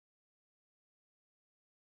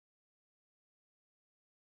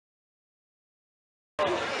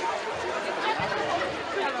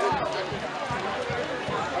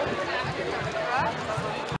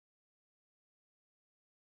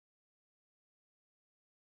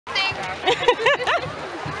pink.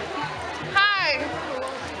 Hi.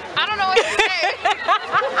 I don't know what to say.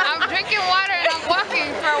 I'm drinking water and I'm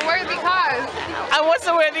walking for a worthy cause. And what's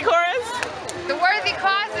the worthy chorus? The worthy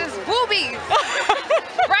cause is boobies.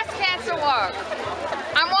 Breast cancer walk.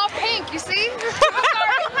 I'm all pink, you see?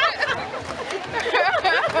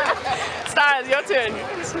 Stars, your turn.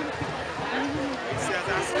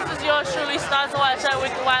 This is your truly Stars Watcher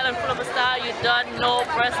with the Wild and Full of a Star. You don't know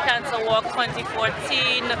Breast Cancer Walk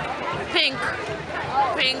 2014. Pink.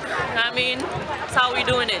 Pink, I mean, that's how we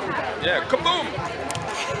doing it. Yeah, kaboom!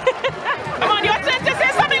 Come on, your turn to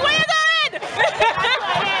say something. Where you going?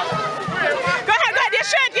 Go ahead,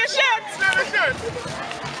 your shirt.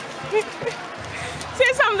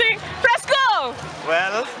 Say something. Press go!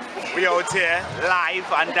 Well, we out here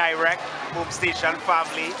live and direct, Boom Station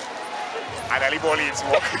family. And Ali Bolly's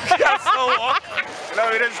walk. Walk. You know,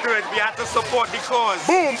 we just do it. We have to support the cause.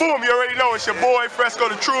 Boom, boom, you already know it's your boy, Fresco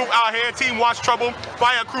the Truth, out here, Team Watch Trouble,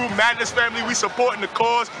 Fire Crew, Madness Family. We supporting the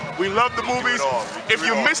cause. We love the movies. If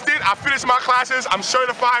you missed it, I finished my classes. I'm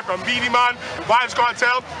certified from BD Man, Vibes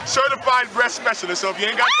Cartel, certified breast specialist. So if you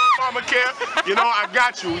ain't got no pharmacare, you know, I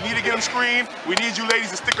got you. We need to get them screened. We need you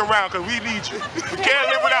ladies to stick around because we need you. We can't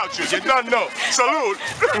live without you. You done know. Salute.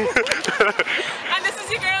 And this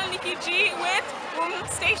is your girl, Nikki G with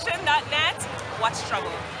boomstation.net. Watch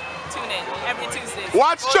Trouble. Tune in every Tuesday.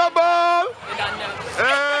 Watch Trouble! You don't know.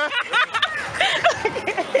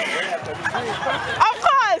 Of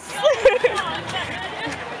course!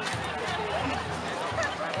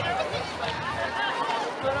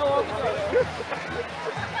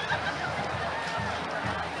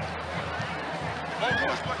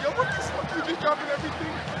 Yo, what the fuck? You just dropping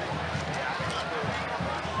everything?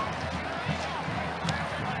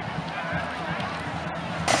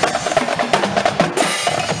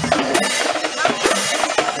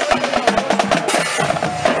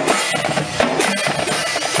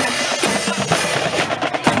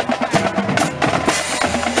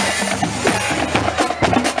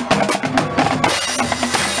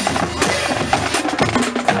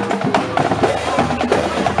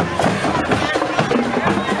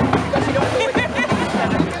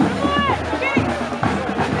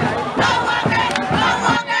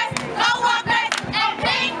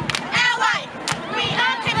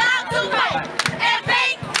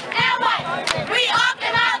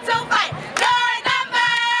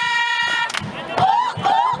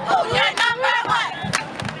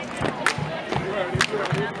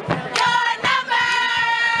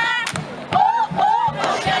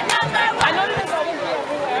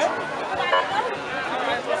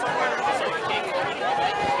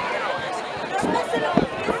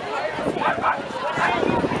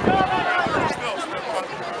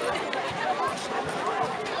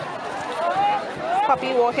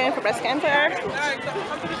 Puppy walking for breast cancer.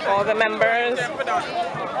 All the members.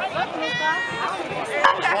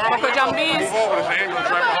 Moko Jumbies.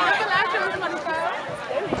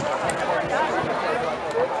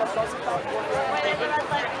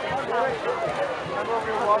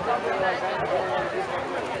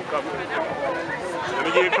 Let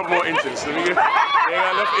me give you a couple more inches. Let me give, they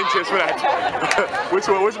got enough inches for that. Which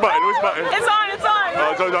one? Which button? Which button? It's on, it's on.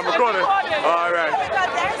 Oh, so I'm recording. All right.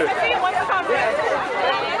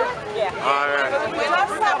 All right.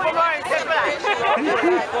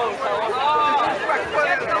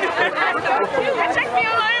 Check me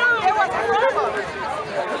out.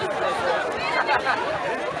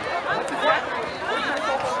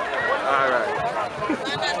 All right.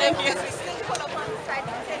 Thank you.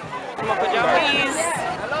 Please.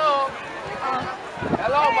 Hello.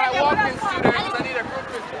 Hello, my walking students. I need a group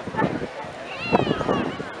picture.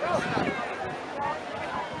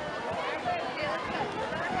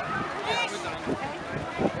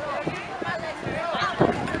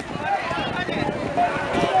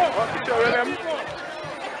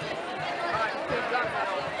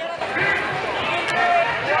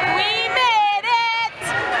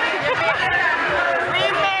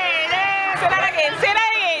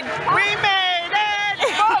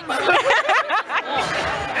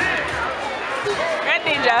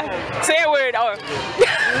 Say a word. Oh.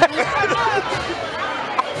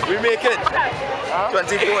 We make it.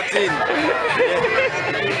 2014.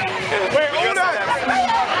 Wait, hold on.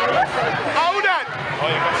 Hold on.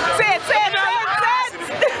 Say it, say it,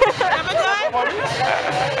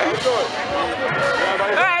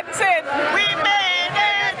 Alright, say it. We made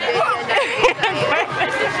it.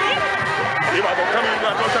 You might go come in,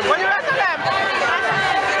 What do you reckon them?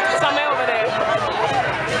 Somewhere over there.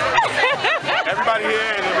 Everybody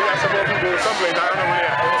here, and then we got some more people someplace. I don't know where they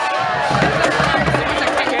are.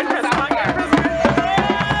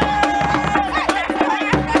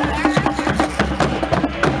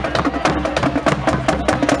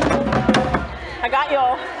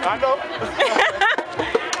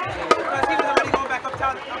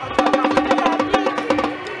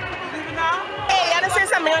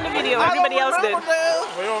 on the video. Everybody else did.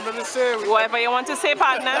 What you want me to say? Whatever you want to say,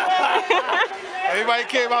 partner. Everybody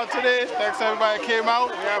came out today. Thanks to everybody that came out.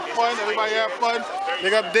 We had fun. Everybody had fun.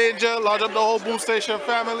 Big up Danger. Large up the whole Boom Station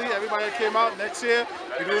family. Everybody that came out. Next year,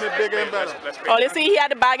 we're doing it bigger and better. Oh, you see, he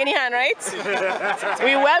had the bag in his hand, right?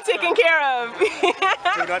 We well taken care of.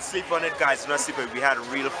 Do not sleep on it, guys. Do not sleep on it. We had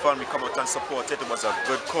real fun. We come out and support it. It was a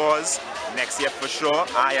good cause. Next year for sure.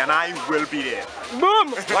 I will be there.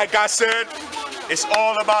 Boom! Like I said, it's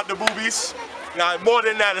all about the boobies. Now, more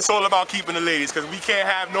than that, it's all about keeping the ladies, because we can't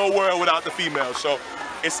have no world without the females. So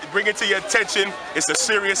bring it to your attention. It's a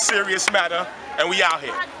serious, serious matter, and we out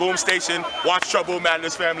here. Boom Station, Watch Trouble,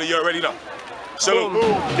 Madness Family, you already know. Salute.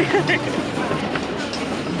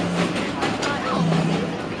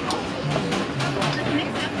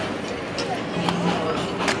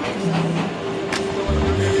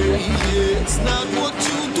 It's not what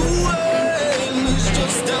you do, it's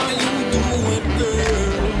just how you do it,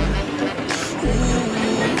 girl.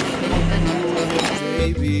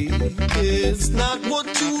 Baby, it's not what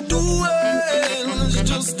you do, it's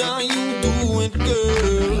just how you do it,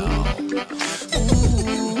 girl.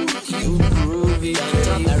 You groovy,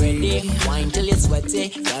 already. Wine till you're sweaty.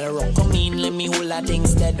 Gotta rock on me, let me hold that thing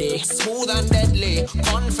steady. smooth and deadly,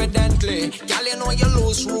 confidently. Girl, you know your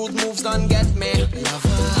loose rude moves don't get me.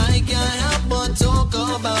 I can't help but talk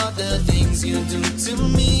about the things you do to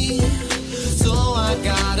me. So I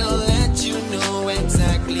gotta let you know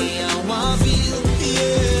exactly how I feel.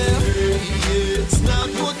 Yeah, it's not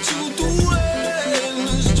what you do,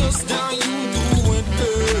 it's just how you do it,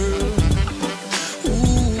 girl.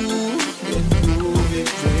 Ooh, get groovy,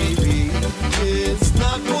 baby. It's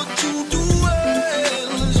not what you do,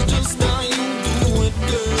 it's just how you do it,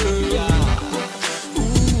 girl. Yeah.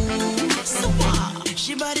 Ooh, so what?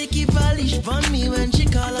 She body keep a leash on me when she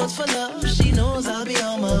call out for love. She knows I'll be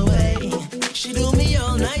on my way. She do me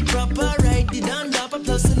all night proper, right? The down dapper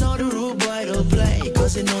plus another rude boy don't play.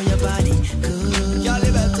 Cause you know your body good. Y'all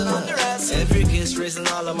live better than the rest. Every kiss raising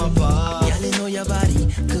all of my parts. Y'all you know your body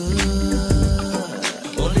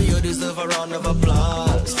good. Only you deserve a round of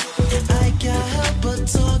applause. I can't help but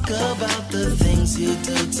talk about the things you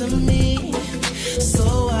do to me.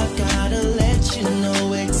 So I gotta let you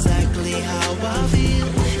know exactly how I feel.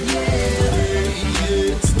 Yeah,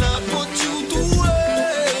 it's not what you do,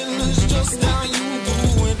 it's just how you do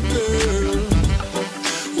it, girl.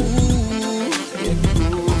 Ooh, get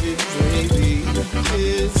groovy, baby.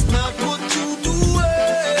 It's not what you do,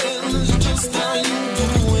 it's just how you do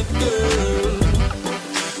it, girl.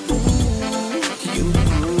 Ooh, you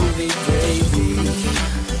groovy, baby.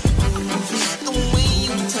 The way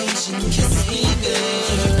you touch and kiss me, girl.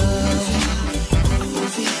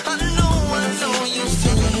 I know you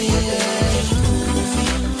feel me, girl.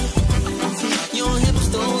 Your hips,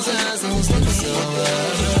 those eyes, those lips, so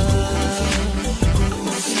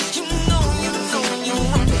you know you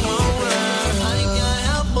rock my world. I can't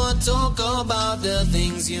help but talk about the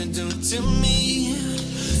things you do to me.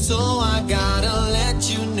 So I gotta let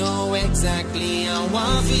you know exactly how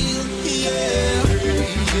I feel. Yeah,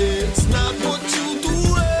 it's not